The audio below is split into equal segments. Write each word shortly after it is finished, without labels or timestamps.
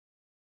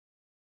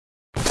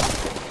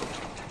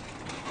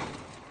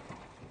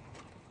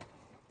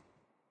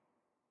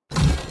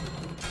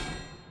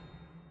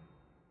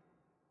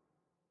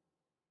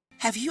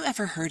Have you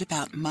ever heard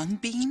about mung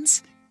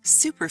beans?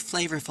 Super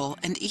flavorful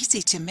and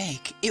easy to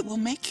make, it will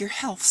make your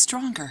health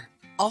stronger.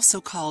 Also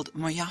called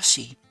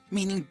moyashi,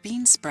 meaning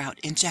bean sprout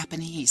in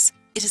Japanese.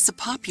 It is a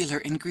popular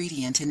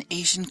ingredient in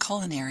Asian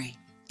culinary.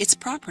 Its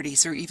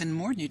properties are even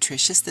more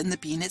nutritious than the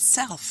bean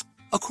itself.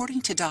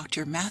 According to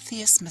Dr.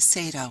 Matheus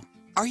Macêdo,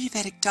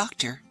 Ayurvedic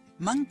doctor,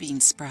 mung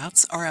bean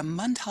sprouts are a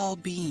mundhal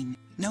bean,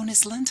 known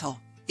as lentil.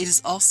 It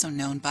is also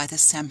known by the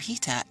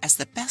Samhita as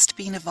the best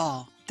bean of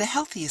all, the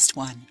healthiest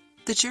one.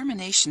 The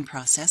germination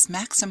process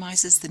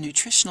maximizes the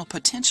nutritional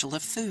potential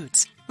of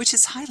foods, which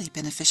is highly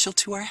beneficial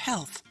to our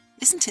health.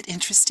 Isn't it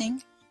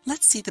interesting?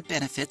 Let's see the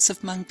benefits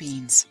of mung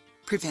beans.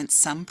 Prevents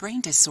some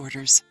brain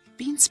disorders.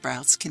 Bean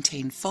sprouts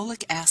contain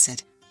folic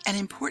acid, an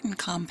important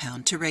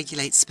compound to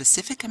regulate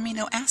specific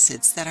amino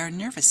acids that our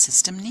nervous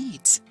system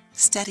needs.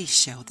 Studies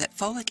show that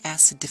folic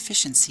acid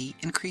deficiency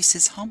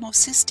increases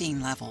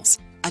homocysteine levels,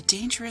 a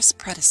dangerous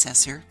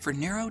predecessor for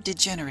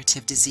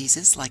neurodegenerative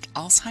diseases like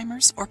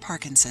Alzheimer's or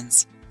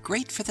Parkinson's.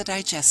 Great for the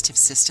digestive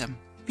system.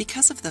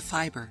 Because of the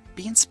fiber,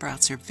 bean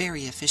sprouts are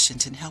very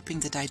efficient in helping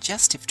the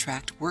digestive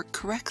tract work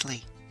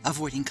correctly,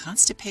 avoiding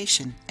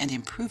constipation and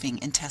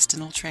improving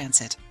intestinal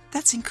transit.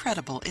 That's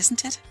incredible,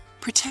 isn't it?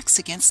 Protects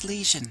against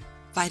lesion.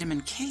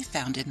 Vitamin K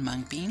found in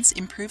mung beans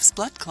improves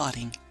blood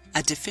clotting.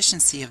 A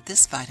deficiency of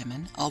this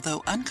vitamin,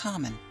 although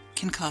uncommon,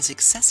 can cause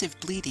excessive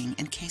bleeding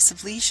in case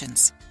of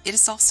lesions. It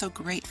is also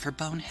great for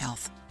bone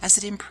health, as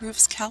it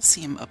improves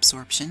calcium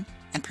absorption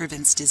and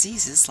prevents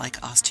diseases like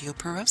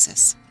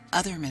osteoporosis.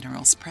 Other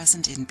minerals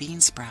present in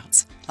bean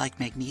sprouts, like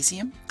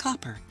magnesium,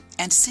 copper,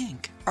 and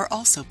zinc, are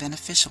also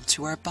beneficial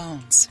to our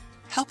bones.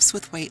 Helps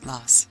with weight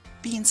loss.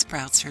 Bean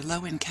sprouts are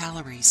low in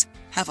calories,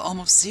 have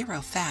almost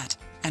zero fat,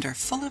 and are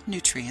full of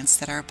nutrients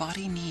that our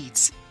body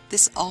needs.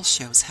 This all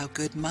shows how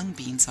good mung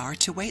beans are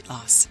to weight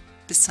loss.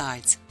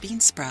 Besides,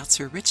 bean sprouts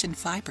are rich in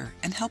fiber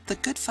and help the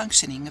good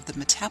functioning of the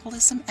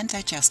metabolism and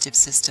digestive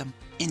system.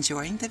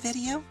 Enjoying the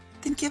video?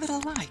 Then give it a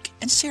like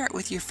and share it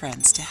with your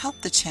friends to help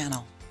the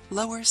channel.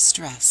 Lowers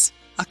stress.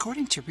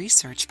 According to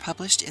research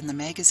published in the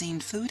magazine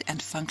Food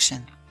and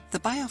Function, the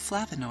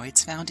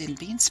bioflavonoids found in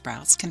bean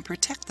sprouts can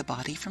protect the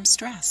body from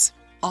stress.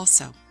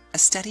 Also, a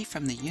study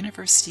from the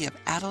University of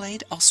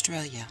Adelaide,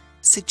 Australia,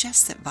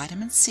 suggests that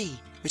vitamin C,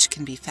 which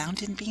can be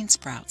found in bean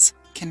sprouts,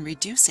 can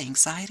reduce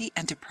anxiety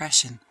and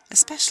depression,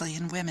 especially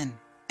in women.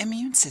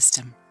 Immune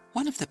system.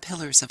 One of the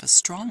pillars of a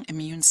strong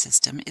immune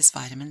system is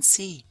vitamin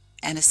C,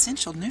 an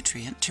essential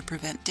nutrient to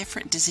prevent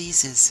different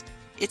diseases.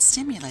 It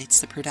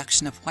stimulates the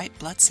production of white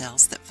blood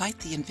cells that fight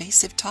the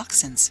invasive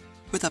toxins.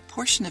 With a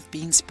portion of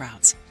bean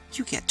sprouts,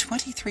 you get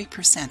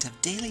 23%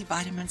 of daily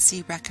vitamin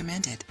C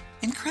recommended.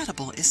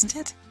 Incredible, isn't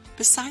it?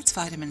 Besides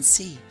vitamin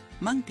C,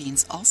 mung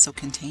beans also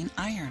contain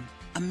iron,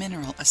 a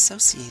mineral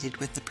associated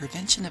with the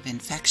prevention of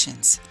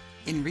infections.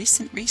 In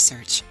recent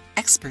research,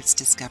 experts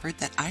discovered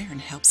that iron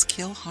helps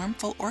kill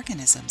harmful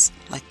organisms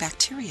like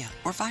bacteria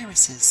or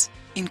viruses.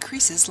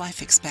 Increases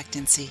life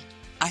expectancy.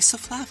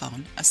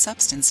 Isoflavone, a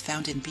substance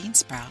found in bean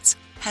sprouts,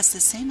 has the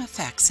same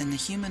effects in the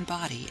human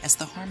body as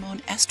the hormone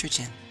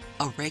estrogen.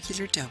 A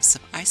regular dose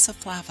of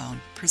isoflavone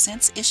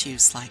presents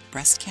issues like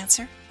breast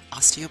cancer,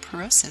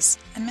 osteoporosis,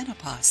 and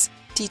menopause.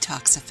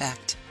 Detox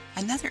effect.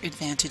 Another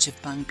advantage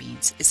of mung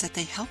beans is that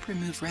they help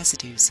remove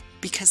residues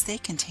because they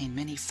contain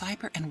many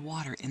fiber and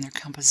water in their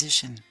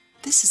composition.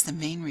 This is the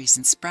main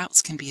reason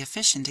sprouts can be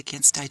efficient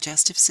against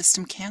digestive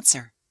system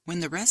cancer. When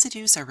the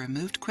residues are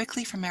removed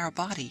quickly from our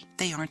body,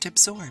 they aren't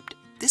absorbed.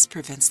 This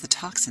prevents the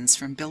toxins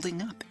from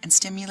building up and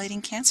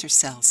stimulating cancer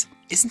cells.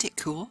 Isn't it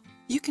cool?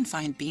 You can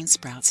find bean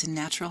sprouts in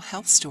natural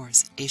health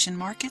stores, Asian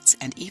markets,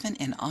 and even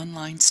in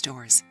online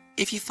stores.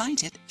 If you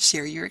find it,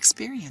 share your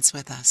experience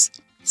with us.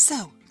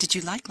 So, did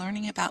you like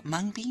learning about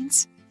mung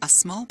beans? A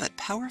small but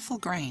powerful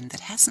grain that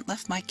hasn't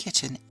left my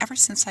kitchen ever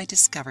since I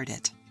discovered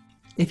it.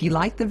 If you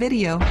liked the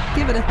video,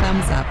 give it a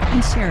thumbs up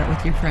and share it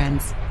with your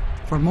friends.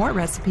 For more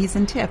recipes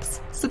and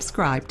tips,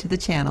 subscribe to the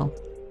channel.